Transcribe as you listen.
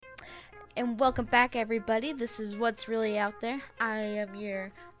And welcome back, everybody. This is What's Really Out There. I am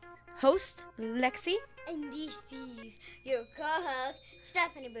your host, Lexi. And this is your co-host,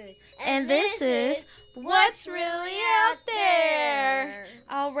 Stephanie Booth. And this is What's Really Out There.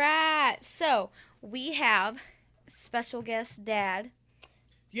 All right. So, we have special guest Dad.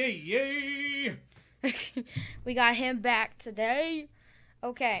 Yay, yay! We got him back today.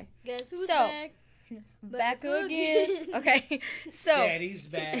 Okay. Guess who's So, back? Back again. Okay. So, Daddy's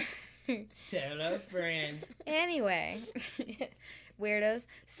back. Tell a friend. anyway, weirdos.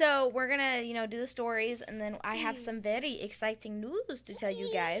 So we're gonna, do the stories, and then I have some very exciting news to tell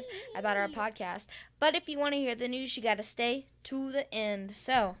you guys about our podcast. But if you want to hear the news, you gotta stay to the end.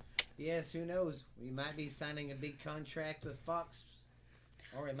 So, Yes, who knows? We might be signing a big contract with Fox.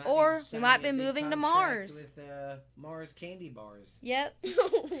 Or we we might be signing a big moving to contract Mars. With Mars candy bars. yep,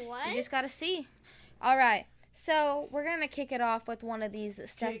 What? you just gotta see. All right. So we're gonna kick it off with one of these that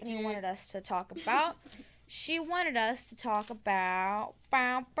Stephanie it. wanted us to talk about. She wanted us to talk about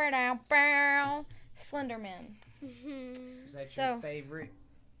Slenderman. Is that So- your favorite?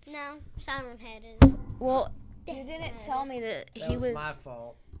 No, Siren Head is. Well, you didn't tell me that That he was was. my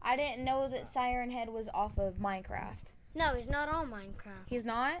fault. I didn't know that Siren Head was off of Minecraft. No, he's not on Minecraft. He's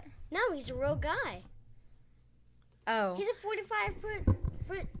not? No, he's a real guy. Oh. He's a 45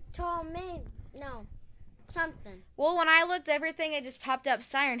 foot tall man. No, something. Well, when I looked everything, it just popped up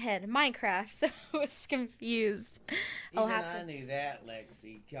Siren Head, Minecraft, so I was confused. I'll Even have I to- knew that,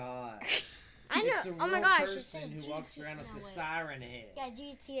 Lexi. God. I know. It's a Oh my real gosh, it person says who walks around with no, the wait. siren head. Yeah,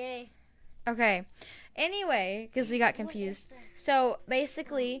 GTA. Okay. Anyway, because we got confused. So,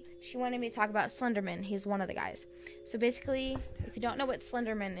 basically, she wanted me to talk about Slenderman. He's one of the guys. So, basically, if you don't know what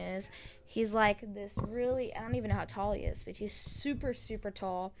Slenderman is, he's like this really, I don't even know how tall he is, but he's super, super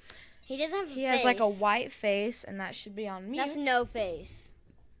tall. He doesn't have a He has like a face. white face, and that should be on mute. That's no face.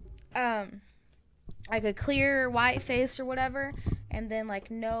 Like a clear white face or whatever, and then like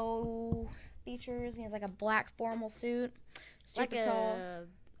no features. He has like a black formal suit, super Like tall.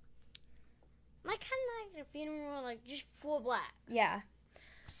 Like kind of like a funeral, like just full black. Yeah.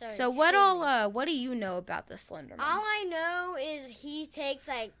 Sorry, So what excuse me. what do you know about the Slenderman? All I know is he takes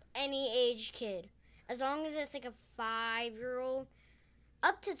like any age kid, as long as it's like a 5-year-old,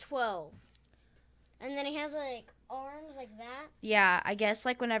 up to 12, and then he has like arms like that. Yeah, I guess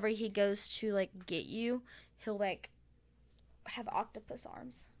like whenever he goes to like get you, he'll like have octopus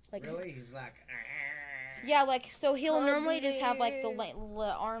arms. Like Really? He's like, yeah, like so he'll Oh, normally just have like the dear.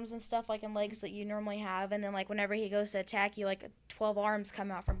 arms and stuff like and legs that you normally have, and then like whenever he goes to attack you, like 12 arms come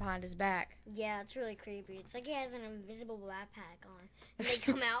out from behind his back, Yeah, it's really creepy. It's like he has an invisible backpack on, and they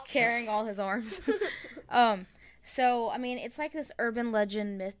come out carrying all his arms. So I mean, it's like this urban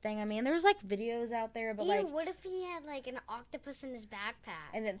legend myth thing. I mean, there's like videos out there, but Ew, like, what if he had like an octopus in his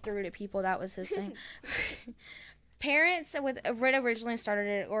backpack? and then threw it at people. That was his thing. Parents with what originally started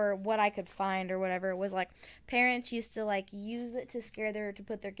it, or what I could find, or whatever, was like parents used to like use it to to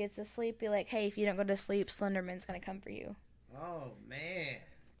put their kids to sleep. Be like, hey, if you don't go to sleep, Slenderman's gonna come for you. oh, man.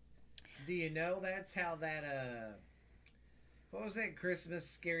 Do you know that's how that, what was that Christmas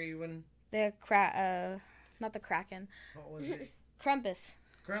scary one? The not the Kraken, What was it? Krampus,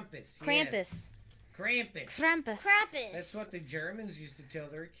 Krampus. Krampus, Yes. Krampus. Krampus. Krampus. That's what the Germans used to tell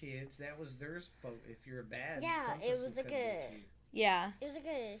their kids. That was their fault. If you're bad, Yeah, Krampus it was would like come get a- you. Yeah, It was like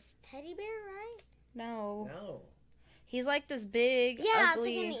a teddy bear, right? no, No. he's like this big, Yeah,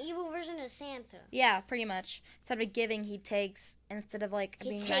 ugly. it's like an evil version of Santa. Yeah, pretty much. Instead of giving, he takes. Instead of like He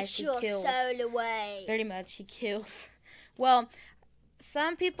being takes nice, he your kills. soul away. Pretty much, he kills. Well,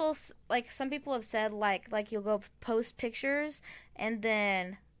 some people have said like you'll go post pictures and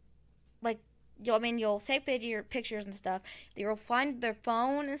then like you'll take pictures and stuff. You'll find their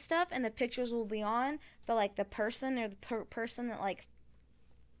phone and stuff, and the pictures will be on, but like the person or the person that like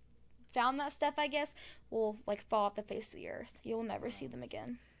found that stuff, I guess, will like fall off the face of the earth. You'll never see them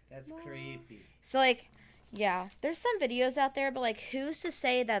again. That's creepy. So like, yeah, there's some videos out there, but like, who's to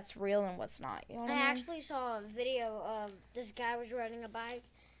say that's real and what's not? You know what I I mean? actually saw a video of this guy was riding a bike.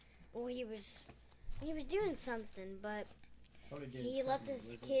 Well, he was doing something, but Probably doing He left something his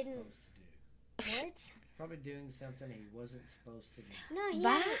he wasn't kid in- supposed to do. what? Probably doing something he wasn't supposed to do. No, he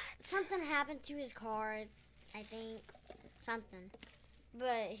What? had, something happened to his car. I think something,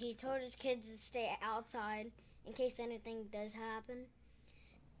 but he told his kids to stay outside in case anything does happen.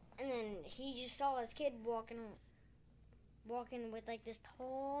 And then he just saw his kid walking with like this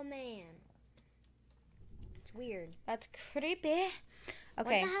tall man. It's weird. That's creepy.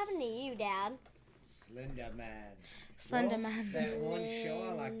 Okay, What happened to you, Dad? Slender Man. Slender Well, Man. That one show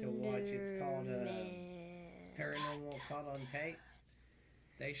I like to watch, it's called Paranormal Caught on Tape.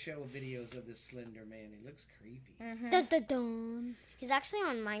 They show videos of this Slender Man. He looks creepy. Dun, dun, dun. He's actually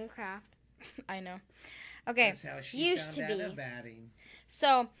on Minecraft. I know. Okay, That's how she Used found to out be. about him.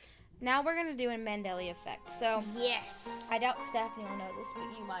 so now we're gonna do a Mandela effect. So Yes. I doubt Stephanie will know this,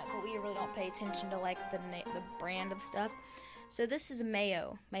 but you might. But we really don't pay attention to like the brand of stuff. So this is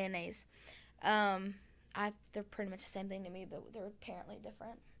mayonnaise. They're pretty much the same thing to me, but they're apparently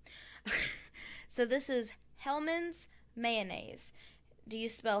different. So this is Hellmann's mayonnaise. Do you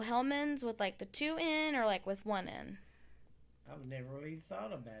spell Hellmann's with like the 2 N or like with 1 N? I've never really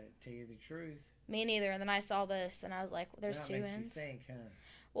thought about it, to tell you the truth. Me neither. And then I saw this and I was like, there's That 2 makes N's. you think, huh?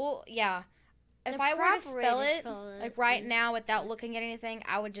 Well, yeah. If The I were to proper way spell to it, spell it like right is- now without looking at anything,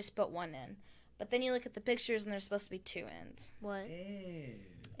 I would just put 1 N. But then you look at the pictures and there's supposed to be 2 N's. What? Ew.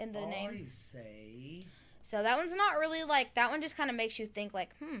 In the name. I say. So that one's not really like, that one just kind of makes you think like,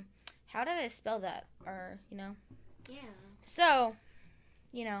 how did I spell that? Or, Yeah. So,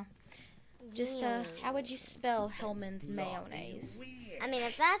 just, Yeah. how would you spell Hellmann's Not mayonnaise? weird. I mean,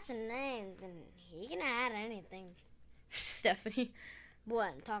 if that's a name, then he can add anything. Stephanie.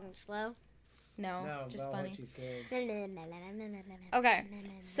 What? I'm talking slow? No, No, just about funny. what you said. Okay,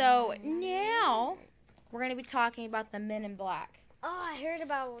 so now we're going to be talking about the Men in Black. Oh, I heard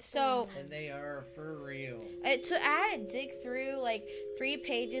about. So- And they are for real. I had to dig through like 3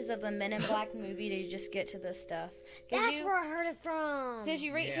 pages of the Men in Black movie to just get to this stuff. That's where I heard it from. Because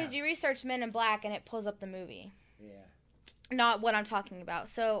you Yeah. research Men in Black and it pulls up the movie. Yeah. Not what I'm talking about.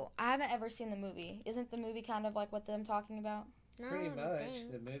 So I haven't ever seen the movie. Isn't the movie kind of like what I'm talking about? No, Pretty I don't much.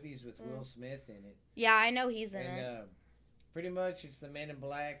 think. The movie's with Will Smith in it. Yeah, I know he's in And it. pretty much it's the Men in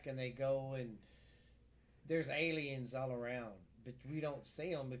Black, and they go and there's aliens all around. But we don't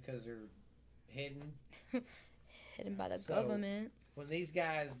see them because they're hidden. Hidden by the So- government. When these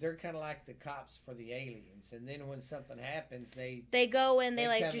guys, they're kind of like the cops for the aliens. And then when something happens, they They go and they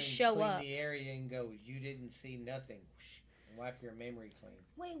like come just and show clean up. the area and go, you didn't see nothing. And wipe your memory clean.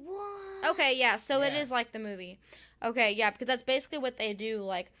 Wait, what? Okay, yeah, so it Yeah. is like the movie. Okay, yeah, because that's basically what they do.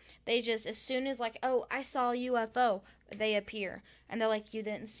 Like, they just, as soon as, like, oh, I saw a UFO, they appear. And they're like, you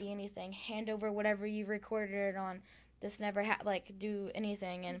didn't see anything. Hand over whatever you recorded it on. This never, do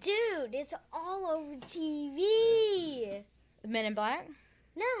anything. And Dude, it's all over TV. Men in Black?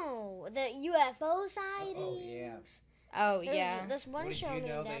 No, the UFO sightings. Oh, yeah. Oh, There's yeah. This one What did show you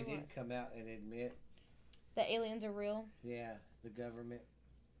know named they Edward. did come out and admit? The aliens are real. Yeah, the government.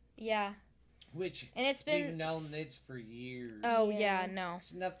 Yeah. Which And it's been. we've known this for years. Oh, Yeah. yeah, no.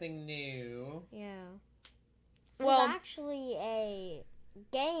 It's nothing new. Yeah. There's Well- actually a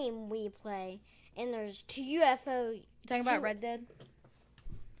game we play, and there's 2 UFO. You talking about So- Red Dead?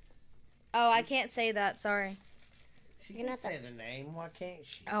 Oh, I can't say that. Sorry. She You're can not say the name. Why can't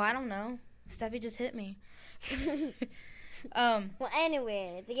she? Oh, I don't know. Steffi just hit me. Well,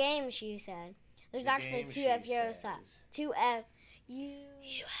 anyway, the game she said. There's The actually game 2 she UFO says. 2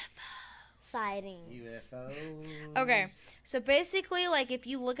 sightings. UFOs. Okay. So basically, like, if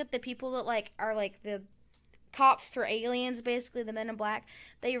you look at the people that, like, are, like, the cops for aliens, basically the Men in Black,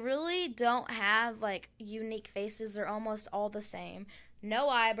 they really don't have, like, unique faces. They're almost all the same. No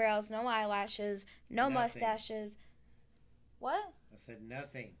eyebrows, no eyelashes, no Nothing. mustaches. What? I said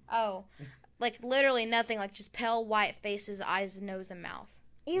nothing. Oh. Like, literally nothing. Like, just pale white faces, eyes, nose, and mouth.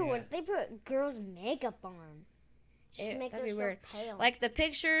 Ew, Yeah. what if they put girls' makeup on? Just Ew, to make that'd be them so weird. pale. Like, the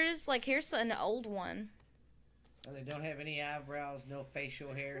pictures, like, here's an old one. And they don't have any eyebrows, no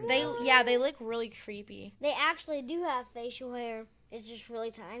facial hair. They, nothing. yeah, they look really creepy. They actually do have facial hair. It's just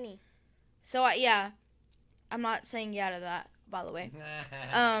really tiny. So, yeah. I'm not saying yeah to that, by the way.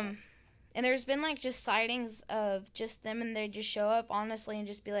 And there's been, like, just sightings of just them, and they just show up, honestly, and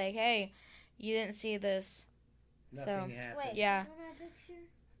just be like, hey, you didn't see this. Nothing happened. Wait, Yeah. click on that picture?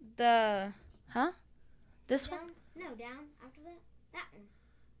 The, huh? This one? Down? No, down. After that? That one.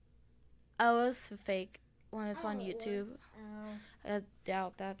 Oh, it's a fake one. It's on Oh, it was. YouTube. Oh. I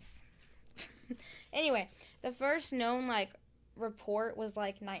doubt that's... Anyway, the first known, like, report was,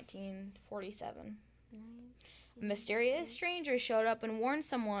 like, 1947. A mysterious stranger showed up and warned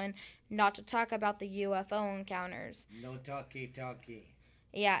someone not to talk about the UFO encounters. No talkie.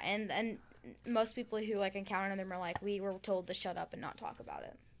 Yeah, and most people who, like, encounter them are like, we were told to shut up and not talk about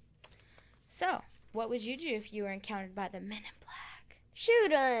it. So, what would you do if you were encountered by the Men in Black?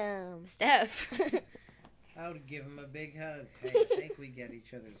 Shoot 'em. Steph. I would give him a big hug. Hey, I think we got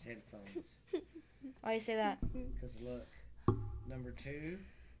each other's headphones. Why you say that? Because look, number 2.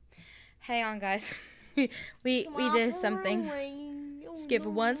 Hang on, guys. we did something. Just give it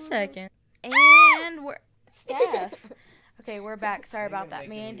 1 second. And we're... Steph. Okay, we're back. Sorry I'm about gonna that.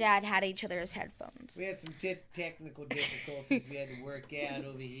 make Me a and video. Dad had each other's headphones. We had some technical difficulties we had to work out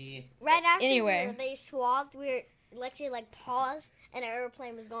over here. Right after Anyway. they swapped, Lexi paused, and an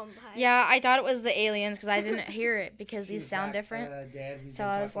airplane was going by. Yeah, I thought it was the aliens because I didn't hear it because She these was sound like, different. Dad, we've So been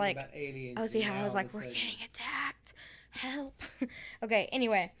I was talking like- about aliens, I and was now like, all we're of a getting attacked. Help. Okay,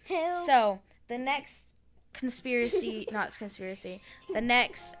 anyway. Help. So, the next conspiracy, not conspiracy, the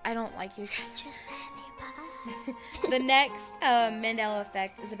next, I don't like you guys. Just The next Mandela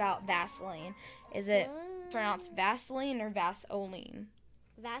effect is about Vaseline. Is it pronounced Vaseline or Vaseline?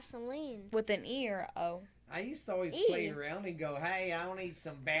 Vaseline. With an E or O? I used to always E. play around and go, hey, I want to eat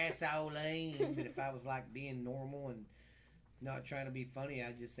some Vaseline. But if I was like being normal and not trying to be funny,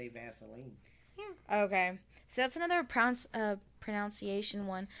 I'd just say Vaseline. Okay. So that's another pronunciation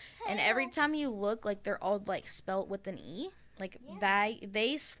one. And every time you look, like, they're all, like, spelt with an E. Like,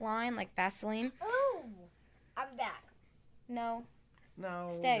 Vaseline, like Vaseline. Oh, I'm back. No. No,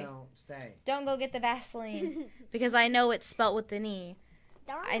 Stay. don't. Stay. Don't go get the Vaseline. Because I know it's spelt with an E.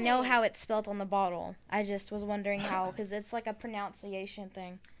 Darn I know it. how it's spelled on the bottle. I just was wondering how, because it's like a pronunciation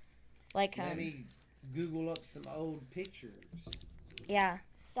thing. Like, Maybe Google up some old pictures. yeah.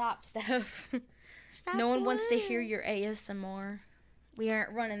 Stop, Steph. Stop No one wants to hear playing. your ASMR. We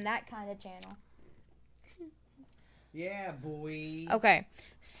aren't running that kind of channel. Yeah, boy. Okay,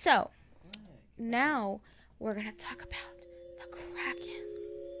 so Right. now we're going to talk about the Kraken.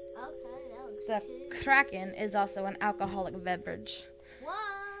 Okay, that looks The good. Kraken is also an alcoholic beverage. What?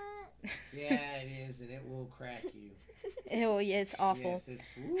 Yeah, it is, and it will crack you. Ew, yeah, it's awful. Yes, it's.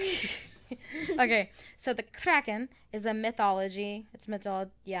 Woo. Okay, so the Kraken is a mythology. It's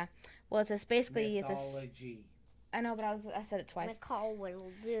mythology, yeah. Well, it's basically Mythology. I know, but I said it twice. McCall will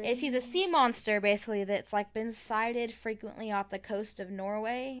do. He's a sea monster, basically, that's like been sighted frequently off the coast of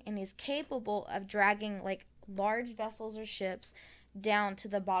Norway, and he's capable of dragging like large vessels or ships down to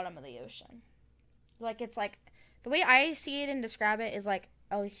the bottom of the ocean. Like, it's like the way I see it and describe it is like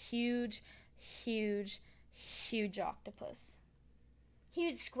a huge, huge, huge octopus.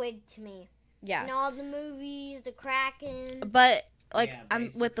 Huge squid to me. Yeah, In all the movies, the Kraken. but like Yeah, I'm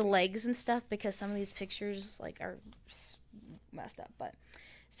with the basically. legs and stuff because some of these pictures like are messed up. But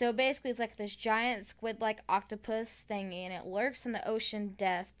so basically, it's like this giant squid-like octopus thingy, and it lurks in the ocean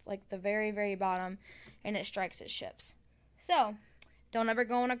depth, like the very, very bottom, and it strikes its ships. So don't ever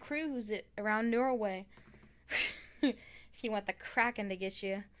go on a cruise around Norway if you want the Kraken to get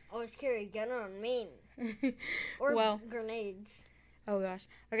you. Always carry a gun on me. Or Well- grenades. Oh gosh.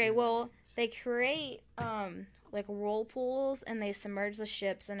 Okay, well, they create like whirlpools and they submerge the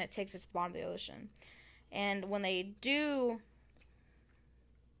ships and it takes it to the bottom of the ocean. And when they do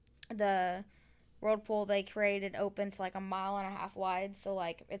the whirlpool, they create it open to like 1.5 miles wide, so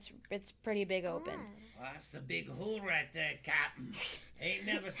like it's pretty big open. Well, that's a big hole right there, Captain. Ain't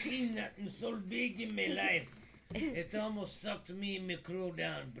never seen nothing so big in my life. It almost sucked me and my crew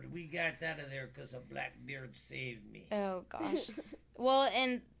down, but we got out of there because a Blackbeard saved me. Oh gosh. Well,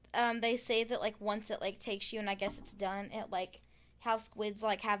 and they say that like once it like takes you, and I guess it's done, it like how squids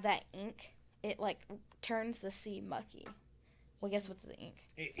like have that ink, it like turns the sea mucky. Well, guess what's the ink?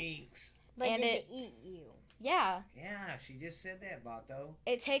 It inks. But And does it- it eat you? Yeah, Yeah, she just said that, Bato.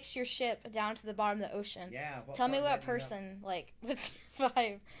 it takes your ship down to the bottom of the ocean. Yeah. Tell me part what of that, you know? person like would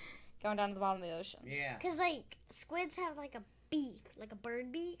survive going down to the bottom of the ocean. Yeah. Because, squids have, a beak. Like a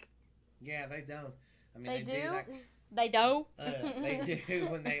bird beak. Yeah, they don't. I mean, They they do? like, They do. they do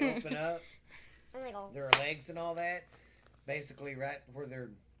when they open up And they go, their legs and all that. Basically, right where they're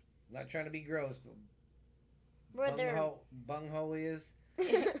not trying to be gross, but where they're... bunghole is.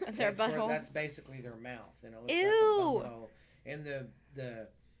 Their That's where- butthole. That's basically their mouth, and it looks Ew. like a bunghole. And the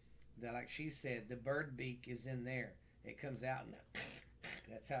like she said, the bird beak is in there. It comes out and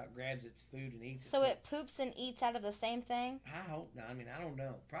that's how it grabs its food and eats So it. it poops and eats out of the same thing? I hope not. I mean, I don't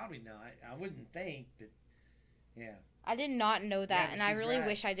know. Probably not. I wouldn't think, but yeah. I did not know that, Yeah, but and I she's really right.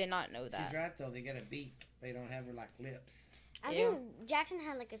 wish I did not know that. She's right though. They got a beak. They don't have like lips. I Yeah. think Jackson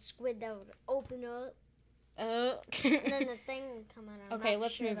had, a squid that would open up, Oh. and then the thing would come out. I'm Okay, not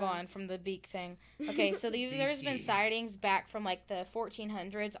let's sure move though. on from the beak thing. Okay, so there's been Beaky. sightings back from like the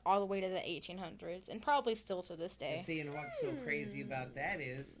 1400s all the way to the 1800s, and probably still to this And day. see, and what's so crazy about that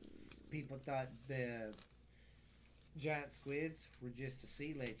is, people thought the giant squids were just a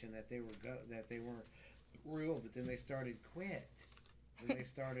sea legend, that they weren't real. But then they started Then they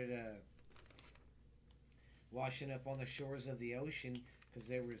started washing up on the shores of the ocean because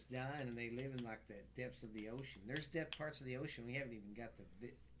they were dying, and they live in like the depths of the ocean. There's depth parts of the ocean we haven't even got to.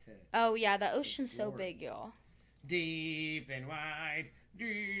 Oh yeah, the ocean's so Explore. big, y'all. Deep and wide,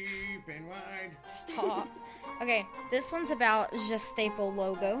 deep and wide. Stop. Okay, this one's about just Staple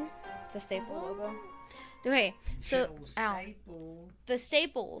logo. The Staple logo. Okay, so Joe ow. Staple. The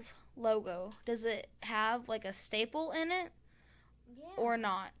Staples logo, does it have like a staple in it Yeah. or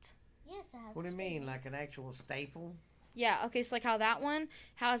not? Yes, I have. What do you a mean, staple. like an actual staple? Yeah, okay, so like how that one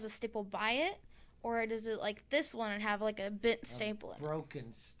has a staple by it, or does it like this one and have like a bent staple in it?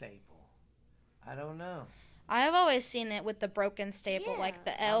 Broken staple. I don't know. I've always seen it with the broken staple, like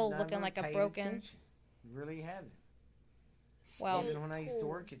Yeah. the L I've looking never like a paid broken. attention. Really haven't. Well- Even when I used to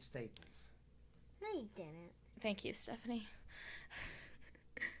work at Staples. No, you didn't. Thank you, Stephanie.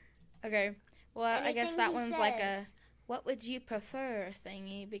 Okay, well, I guess Anything that he one's like a says. what would you prefer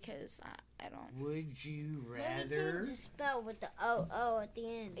thingy because I don't. Would you Maybe rather? change the spell with the O at the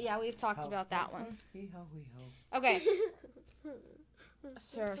end. Yeah, we've talked Ho, about ho, that ho, one. hee ho, hee ho. Okay,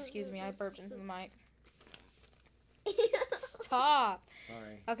 sir, excuse me, I burped into the mic. Stop.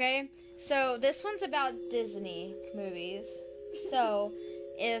 Sorry. Okay, so this one's about Disney movies. So,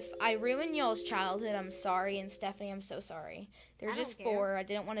 if I ruin y'all's childhood, I'm sorry, and Stephanie, I'm so sorry. There's I don't just care. 4. I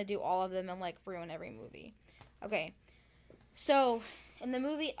didn't want to do all of them and like ruin every movie. Okay, so in the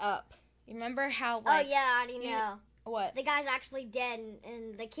movie Up, you remember how Oh like yeah, I already you- know. what? The guy's actually dead,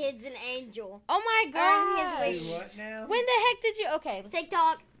 and the kid's an angel. Oh my Earn his god! Hey, wishes. what now? When the heck did you? Okay,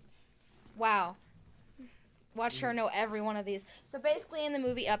 TikTok. wow. Watch her know every one of these. So basically, in the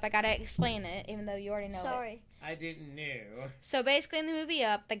movie Up, I gotta explain it, even though you already know it. Sorry. I didn't know. So basically, in the movie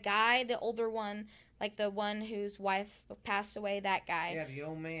Up, the guy, the older one, like the one whose wife passed away, that guy. Yeah, the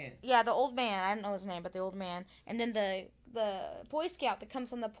old man. Yeah, the old man. I don't know his name, but the old man. And then the Boy Scout that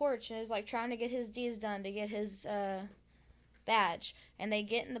comes on the porch and is like trying to get his deeds done to get his badge. And they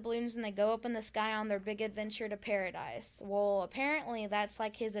get in the balloons and they go up in the sky on their big adventure to paradise. Well, apparently that's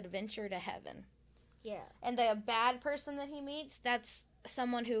like his adventure to heaven. Yeah. And the bad person that he meets, that's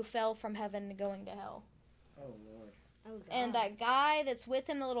someone who fell from heaven to going to hell. Oh Lord. Oh God. And that guy that's with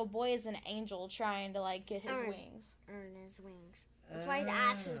him, the little boy, is an angel trying to like get his Earn. wings. Earn his wings. That's why he's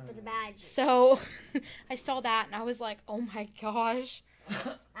asking for the badge. So I saw that and I was like, oh my gosh.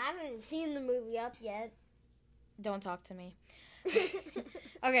 I haven't seen the movie Up yet. Don't talk to me.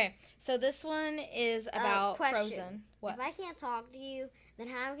 Okay, so this one is about question. Frozen. What? If I can't talk to you, then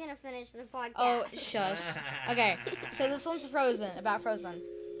how am I gonna finish the podcast? Oh, shush. Okay, so this one's Frozen, about Frozen.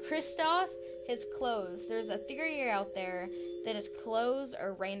 Kristoff, his clothes. There's a theory out there that his clothes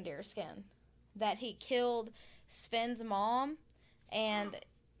are reindeer skin. That he killed Sven's mom and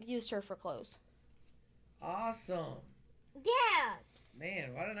used her for clothes. Awesome. Dad.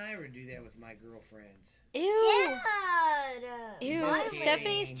 Man, why don't I ever do that with my girlfriends? Ew. Dad. Ew. Just kidding.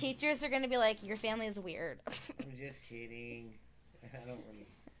 Stephanie's teachers are going to be like, your family is weird. I'm just kidding. I don't really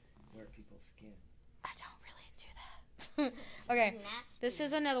wear people's skin. I don't really do that. Okay. Nasty. This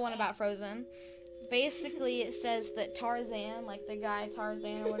is another one about Frozen. Basically, it says that Tarzan, like the guy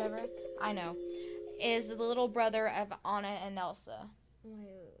Tarzan or whatever, I know, is the little brother of Anna and Elsa. Wait,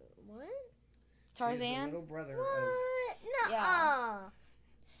 what? He's the Tarzan? little brother of. What? No. Yeah.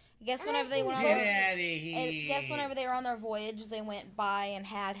 Guess And whenever I've they seen went on Get their, out of here. and guess whenever they were on their voyage, they went by and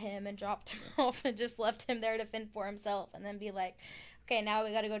had him and dropped him off and just left him there to fend for himself and then be like, okay, now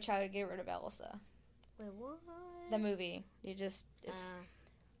we got to go try to get rid of Elsa. Wait, what? The movie. It's Uh,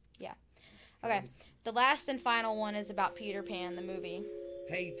 okay. The last and final one is about Peter Pan, the movie.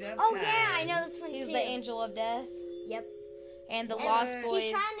 Picked up oh time. yeah, I know this one He's too. the angel of death. Yep. And the And Lost he's Boys.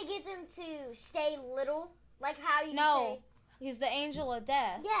 He's trying to get them to stay little, like how you No. say. He's the angel of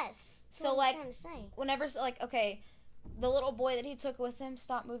death. Yes. That's So, what like- I'm trying to say. Whenever, like, okay, the little boy that he took with him,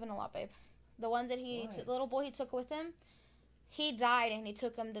 stop moving a lot, babe. The one that What? the little boy he took with him, he died and he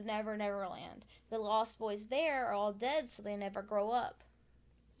took him to Neverland. The Lost Boys there are all dead, so they never grow up.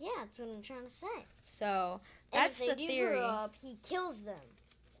 Yeah, that's what I'm trying to say. So And that's if the they do theory. grow up, he kills them.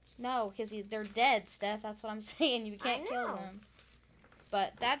 No, because they're dead, Steph. That's what I'm saying. You can't kill know. them.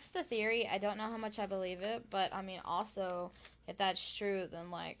 But that's the theory. I don't know how much I believe it, but I mean, also, if that's true,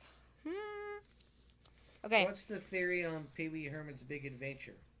 then like, Okay, What's the theory on Pee Wee Herman's Big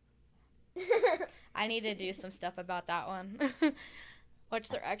Adventure? I need to do some stuff about that one. Watch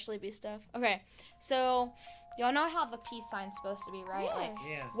there actually be stuff. Okay, so y'all know how the peace sign's supposed to be, right? Yeah. Like,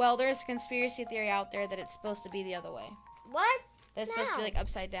 Yeah. well, there's a conspiracy theory out there that it's supposed to be the other way. What? That it's supposed to be No. like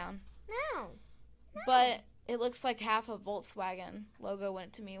upside down. No. But it looks like half a Volkswagen logo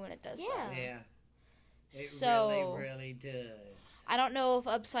went to me when it does that. Yeah. Yeah. It So really does. I don't know if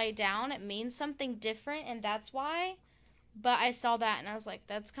upside down it means something different and that's why. But I saw that and I was like,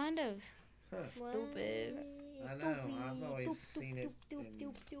 that's kind of Huh. stupid. I know, I've always seen it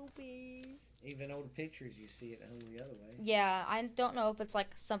in- Even even old pictures, you see it hung the other way. Yeah, I don't know if it's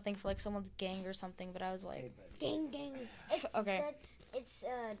like something for like someone's gang or something, but I was like, Hey, buddy. Gang. okay, It's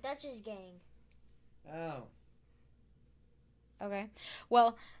Dutch's gang. Oh. okay.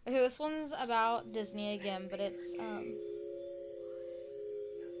 Well, okay, this one's about Disney again, but it's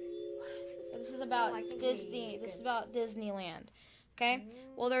this is about Oh, I can Disney. hear you. This is about Disneyland. Okay.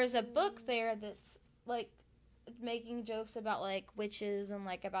 Well, there's a book there that's like making jokes about like witches and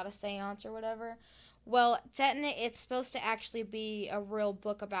like about a seance or whatever. Well, technically, it's supposed to actually be a real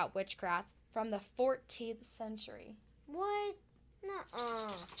book about witchcraft from the 14th century. What?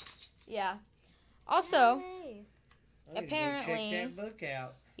 Nuh-uh. Yeah. Also, Hey. I need to go Apparently- check that book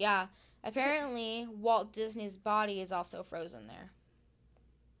out. yeah. Apparently, Walt Disney's body is also frozen there.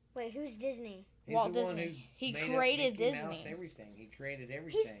 Wait, who's Disney? He's Walt the one Disney. who He made up created Mickey Mouse, Disney. everything. He created He's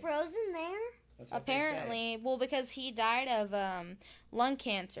everything. frozen there? That's what they say. Apparently, well, because he died of lung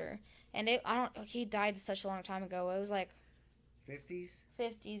cancer, and he died such a long time ago. It was like 50s,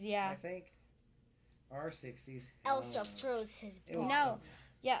 50s, I yeah. think, or 60s. Elsa Oh. froze his It was body.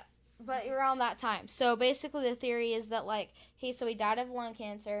 No. But around that time. So basically, the theory is that like he died of lung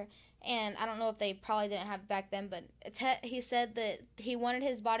cancer, and I don't know if they probably didn't have it back then, but he said that he wanted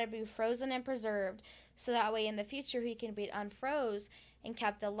his body to be frozen and preserved, so that way in the future he can be unfroze and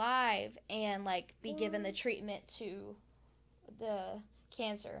kept alive and like be given the treatment to the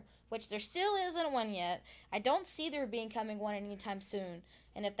cancer, which there still isn't one yet. I don't see there coming one anytime soon.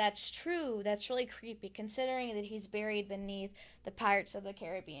 And if that's true, that's really creepy, considering that he's buried beneath the Pirates of the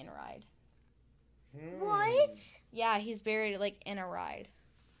Caribbean ride. What? Yeah, he's buried like in a ride.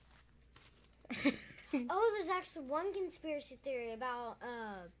 Oh, there's actually one conspiracy theory about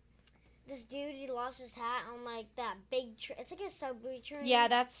this dude. He lost his hat on like that big train. It's like a subway train. Yeah,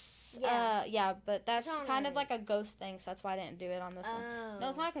 that's but that's It's on kind of Reddit. like a ghost thing, so that's why I didn't do it on this one. Oh. No,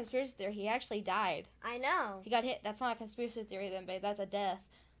 it's not a conspiracy theory. He actually died. I know. He got hit. That's not a conspiracy theory then, babe. That's a death.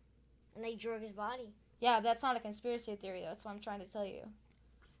 And they drug his body. Yeah, but that's not a conspiracy theory. That's what I'm trying to tell you.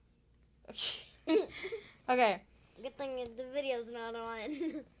 Okay. Good thing the video's not on.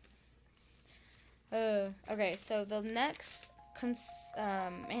 Okay, so the next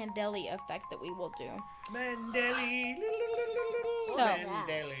Mandela effect that we will do. Mandela. So,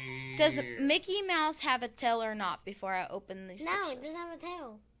 Mandela. Does Mickey Mouse have a tail or not before I open these No, pictures? it doesn't have a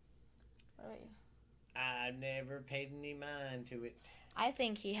tail. What about you? I never paid any mind to it. I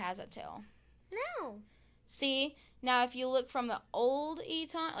think he has a tail. No. See, now if you look from the old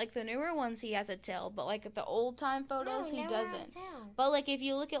E-time, like the newer ones, he has a tail, but like the old time photos, No, he never had a doesn't. tail. But like if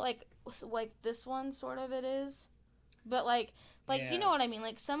you look at like this one, sort of it is, but like Yeah. you know what I mean.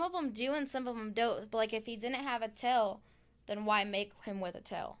 Like some of them do and some of them don't. But like if he didn't have a tail, then why make him with a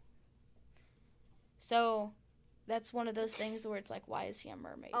tail? So that's one of those things where it's like, why is he a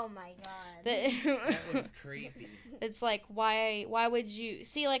mermaid? Oh my god. That was creepy. It's like why would you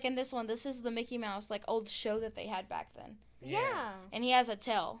see, like in this one, this is the Mickey Mouse like old show that they had back then, yeah. and he has a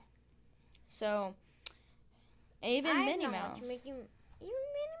tail. So even I've Minnie not Mouse, watched Even Minnie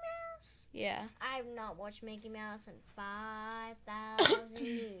Mouse? yeah. I've not watched Mickey Mouse in 5,000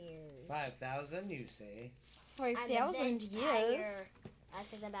 years. 5,000, you say? For I'm a 1,000 years. vampire. I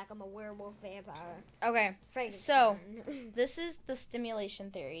take that back. I'm a werewolf vampire. Okay, Frankenstein. this is the stimulation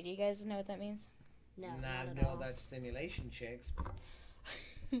theory. Do you guys know what that means? no, Not not at know all. about stimulation checks.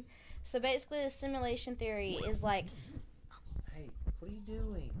 So basically, the stimulation theory is like Hey, what are you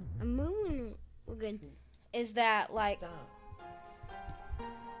doing? I'm moving it. We're good. is that like Stop.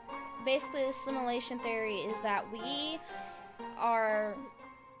 basically the stimulation theory is that we are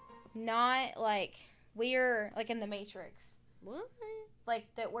not like we're like in the Matrix, What? like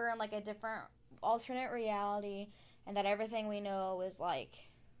that we're in like a different alternate reality, and that everything we know is like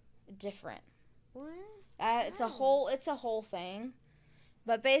different. What? It's a whole thing.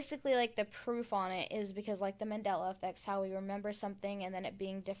 But basically, like, the proof on it is because, like, the Mandela effect's how we remember something and then it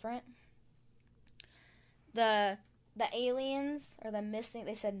being different. The aliens, or the missing,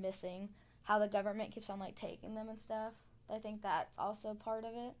 they said missing, how the government keeps on, like, taking them and stuff. I think that's also part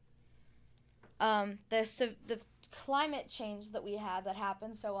of it. The climate change that we have that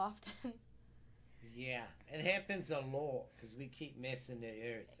happens so often. Yeah, it happens a lot because we keep messing the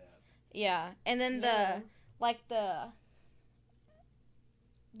earth up. Yeah. And then Yeah.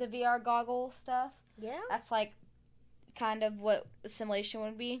 the VR goggle stuff. Yeah? That's like kind of what the simulation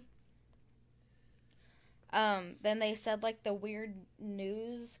would be. Then they said like the weird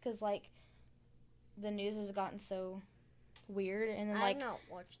news, because like the news has gotten so weird, and then like I've not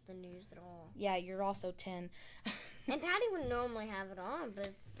watched the news at all. yeah, you're also 10. And Patty would normally have it on,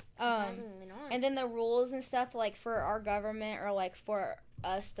 but Surprisingly not. And then the rules and stuff, like, for our government or, like, for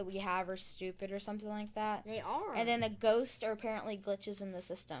us that we have are stupid or something like that. They are. And then the ghosts are apparently glitches in the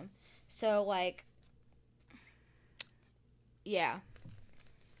system. So, like, yeah.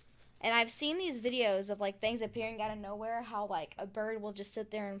 And I've seen these videos of, like, things appearing out of nowhere, how, like, a bird will just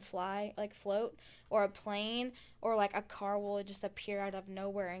sit there and fly, like, float, or a plane, or, like, a car will just appear out of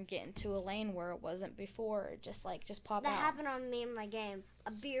nowhere and get into a lane where it wasn't before, just pop That out. happened on me in my game.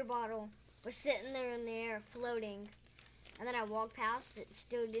 A beer bottle was sitting there in the air, floating. And then I walked past it,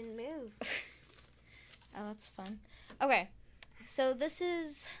 still didn't move. Oh, that's fun. Okay, so this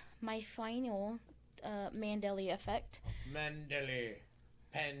is my final Mandela effect. Mandela.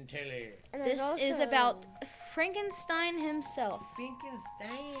 Pantelli. And there's This is also- about Frankenstein himself.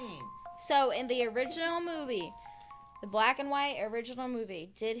 Finkenstein. So, in the original movie, the black and white original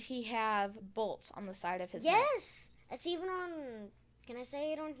movie, did he have bolts on the side of his neck? Yes! It's even on. Can I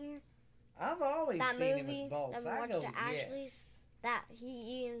say it on here? I've always That seen him movie as bolts. that we I watched go at Ashley's? That you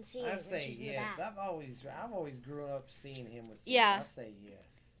even see I it when say she's in the yes. back. I've always grown up seeing him with. Yeah. I say yes.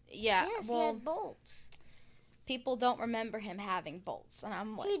 Yeah, Yes, he well, had bolts. people don't remember him having bolts, and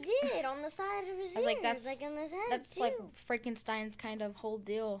I'm like, He did on the side of his I was like, ears, that's- like on his head that's too. like Frankenstein's kind of whole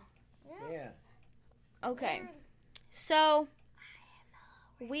deal. Yeah. Okay, so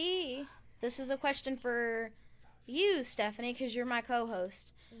this is a question for you, Stephanie, because you're my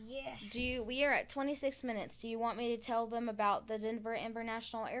co-host. Yeah. We are at 26 minutes. Do you want me to tell them about the Denver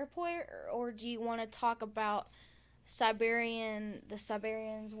International Airport, or do you want to talk about the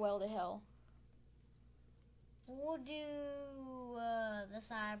Siberian's well to hell? We'll do the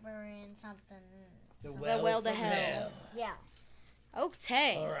Siberian something. The well to from hell. Yeah.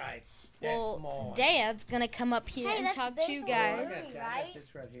 Okay. All right. That's Well, mine. Dad's gonna come up here Hey, and that's talk the to you best one. guys. Movie, I right? got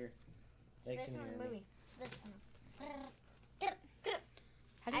this right here. They This can one hear me. movie. This one.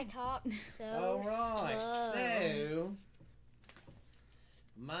 How do I you- talk so All right. slow. So,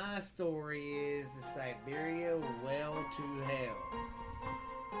 my story is the Siberia well to hell.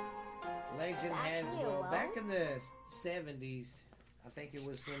 Legend It's has actually a well well? back in the 70s. I think it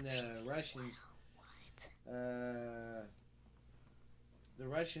was when the Russians. The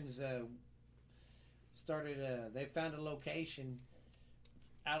Russians started. They found a location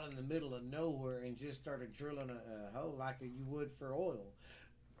out in the middle of nowhere and just started drilling a hole like you would for oil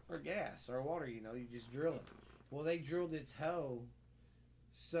or gas or water. You know, you just drill it. Well, they drilled its hole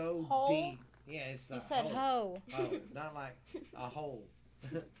so Hole? deep. Yeah, it's the You said hole. ho. Oh, not like a hole.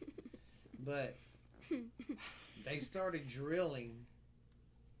 But they started drilling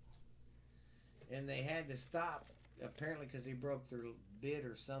and they had to stop apparently because they broke their bid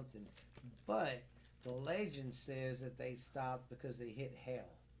or something. But the legend says that they stopped because they hit hell.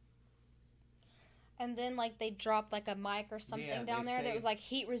 And then like they dropped like a mic or something Yeah, down they there that say- was like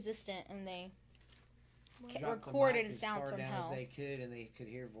heat resistant, and they Dropped the recorded mic as sounds far from down hell. as they could, and they could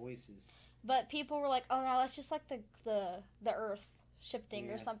hear voices. But people were like, "Oh no, that's just like the Earth shifting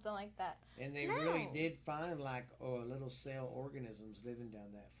Yeah. or something like that." And they No. really did find like little cell organisms living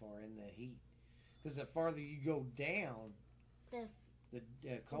down that far in the heat. Because the farther you go down,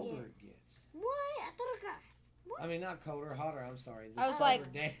 the colder Yeah. it gets. What? I thought it got. I mean, not colder, hotter. I'm sorry. The I was farther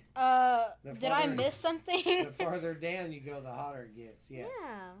like- down, The Did I farther- miss something? the farther down you go, the hotter it gets.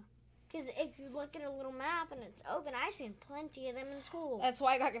 Yeah. Because if you look at a little map and it's open, I've seen plenty of them in school. That's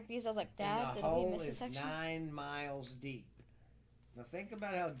why I got confused. I was like, "Dad, And the did we hole miss a is section?" 9 miles deep. Now think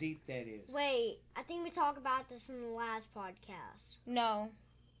about how deep that is. Wait, I think we talked about this in the last podcast. No,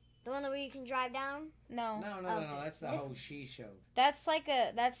 The one where you can drive down? no. No, Okay. that's the This- hole she showed. That's a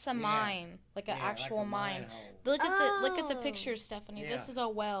Yeah. mine, like an Yeah, actual like a mine. hole. Look at the Oh. pictures, Stephanie. Yeah. This is a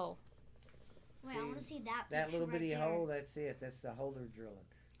well. Wait, I want to see that That picture little right bitty there. hole, that's it. That's the hole they're drilling.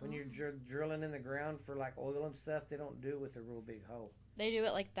 When you're drilling in the ground for like oil and stuff, they don't do it with a real big hole. They do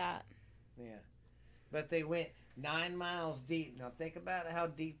it like that. Yeah. But they went 9 miles deep. Now think about how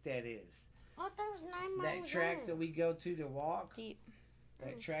deep that is. Oh, I thought it was 9 miles That track long. that we go to walk, Deep.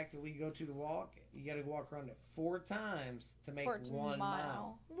 you got to walk around it 4 times to make 14 1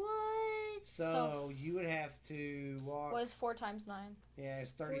 mile. What? So you would have to walk. Was 4 times 9. Yeah,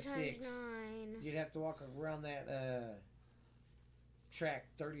 it's 4 36. times 9. You'd have to walk around that track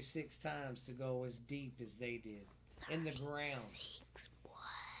 36 times to go as deep as they did in the ground. What?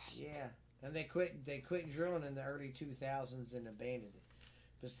 Yeah, and they quit drilling in the early 2000s and abandoned it.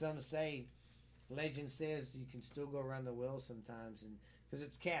 But some say, legend says you can still go around the well sometimes, and because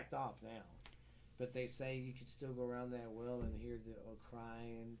it's capped off now. But they say you can still go around that well and hear the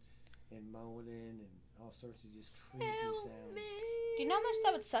crying and moaning and all sorts of just creepy sounds. Do you know how much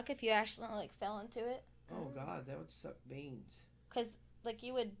that would suck if you accidentally like fell into it? Oh God, that would suck beans. Because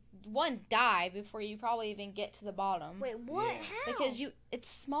you would one die before you probably even get to the bottom. Wait, what? Yeah. How? Because it's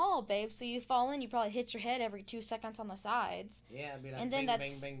small, babe. So you fall in, you probably hit your head every 2 seconds on the sides. Yeah, it'd be like And then bang,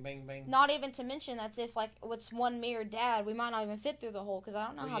 that's- bang, bang, bang, bang. Not even to mention that's if like what's one me or dad, we might not even fit through the hole because I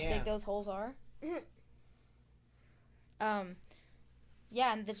don't know Well, how yeah. big those holes are.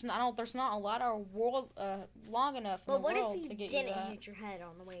 Yeah, and there's not a lot of world long enough in But the what world if to you get didn't you that. hit your head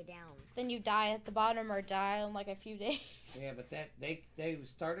on the way down? Then you die at the bottom or die in like a few days. Yeah, but they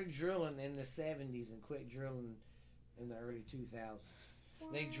started drilling in the 70s and quit drilling in the early 2000s.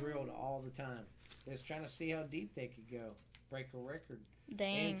 They drilled all the time. They was trying to see how deep they could go, break a record,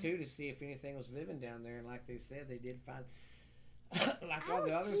 Dang. and too to see if anything was living down there. And like they said, they did find like all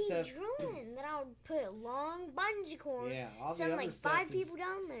the I other would keep stuff. drilling. Then I would put a long bungee cord. Yeah, all the Send other like stuff 5 is, people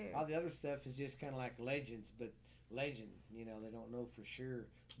down there. all the other stuff is just kind of like legends, but legend, you know, they don't know for sure.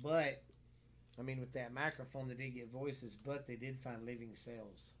 But I mean, with that microphone, they did get voices, but they did find living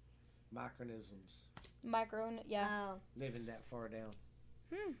cells, micronisms, Yeah. Oh. living that far down.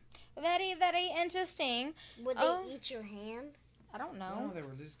 Very, very interesting. Would they Oh. eat your hand? I don't No, know. they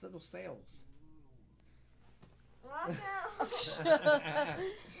were just little cells.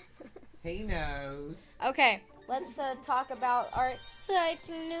 He knows. Okay, let's talk about our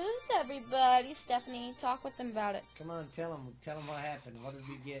exciting news, everybody. Stephanie, talk with them about it. Come on, tell them what happened. What did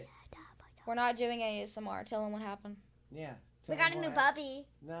we get? We're not doing ASMR. Tell them what happened. Yeah. We tell got 'em a new what happened. puppy.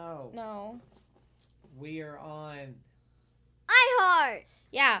 No, No. we are on. iHeart.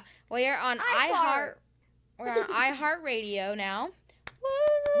 Yeah, we are on iHeart. iHeart. We're on iHeartRadio now.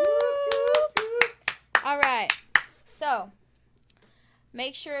 All right. So,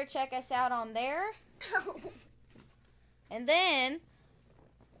 make sure to check us out on there. And then,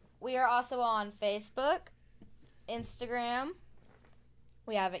 we are also on Facebook, Instagram.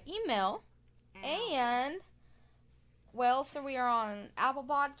 We have an email. And, well, so we are on Apple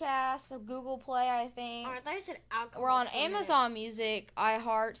Podcasts, Google Play, I think. Oh, I thought you said alcohol. We're on for a minute. Amazon Music,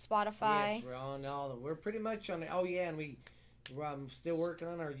 iHeart, Spotify. Yes, we're on all. We're pretty much on. Oh yeah, and I'm still working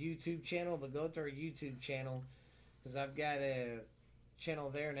on our YouTube channel, but go to our YouTube channel because I've got a channel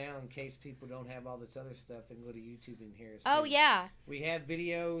there now in case people don't have all this other stuff. They can go to YouTube and hear us. Oh, too. yeah. We have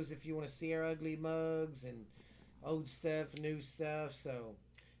videos if you want to see our ugly mugs and old stuff, new stuff. So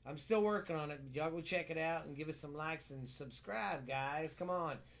I'm still working on it. Y'all go check it out and give us some likes and subscribe, guys. Come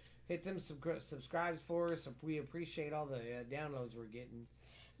on. Hit them subscribes for us. We appreciate all the downloads we're getting.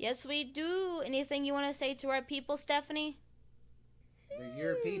 Yes, we do. Anything you want to say to our people, Stephanie? They're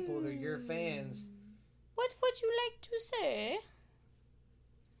your people. They're your fans. What would you like to say?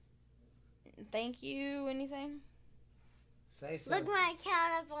 Thank you. Anything? Say Look something. my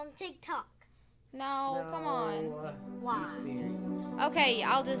account up on TikTok. No, come on. Why? Be serious. Okay,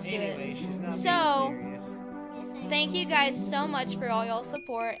 I'll just do it. Anyway, she's not So- being serious. Thank you guys so much for all y'all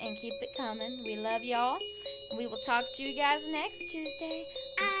support and keep it coming. We love y'all. We will talk to you guys next Tuesday.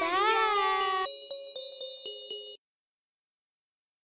 Bye.